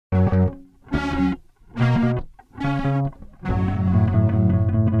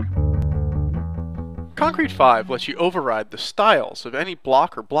Concrete5 lets you override the styles of any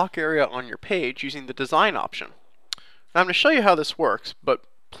block or block area on your page using the design option. Now I'm going to show you how this works, but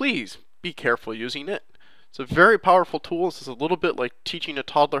please be careful using it. It's a very powerful tool. This is a little bit like teaching a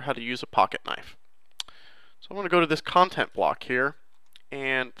toddler how to use a pocket knife. So I'm going to go to this content block here,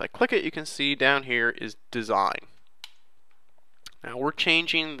 and if I click it, you can see down here is design. Now we're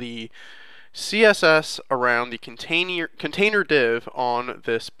changing the CSS around the container div on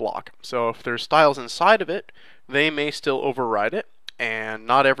this block. So if there's styles inside of it, they may still override it, and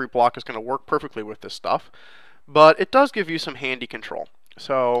not every block is going to work perfectly with this stuff, but it does give you some handy control.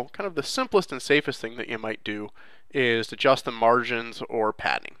 So kind of the simplest and safest thing that you might do is adjust the margins or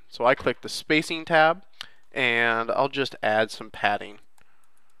padding. So I click the spacing tab, and I'll just add some padding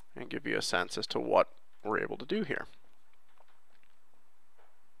and give you a sense as to what we're able to do here.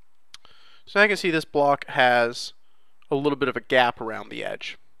 So I can see this block has a little bit of a gap around the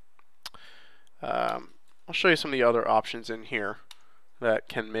edge. I'll show you some of the other options in here that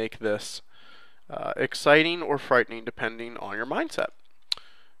can make this exciting or frightening depending on your mindset.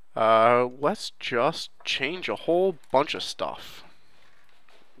 Let's just change a whole bunch of stuff.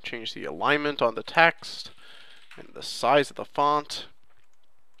 Change the alignment on the text and the size of the font.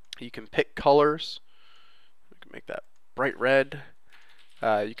 You can pick colors. You can make that bright red.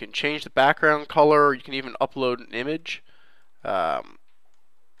 You can change the background color. You can even upload an image.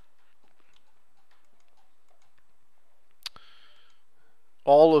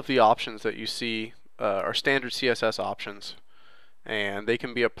 All of the options that you see are standard CSS options, and they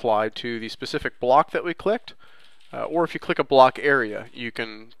can be applied to the specific block that we clicked, or if you click a block area, you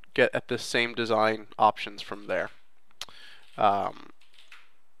can get at the same design options from there.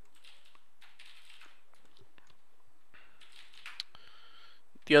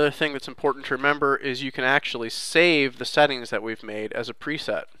 The other thing that's important to remember is you can actually save the settings that we've made as a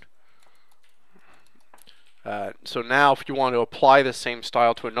preset. So now if you want to apply the same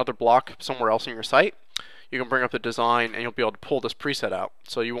style to another block somewhere else in your site, you can bring up the design and you'll be able to pull this preset out,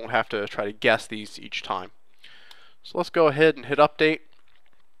 so you won't have to try to guess these each time. So let's go ahead and hit update,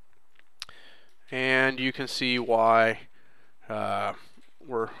 and you can see why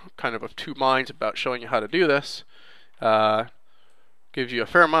we're kind of two minds about showing you how to do this. Gives you a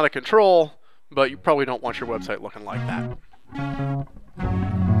fair amount of control, but you probably don't want your website looking like that.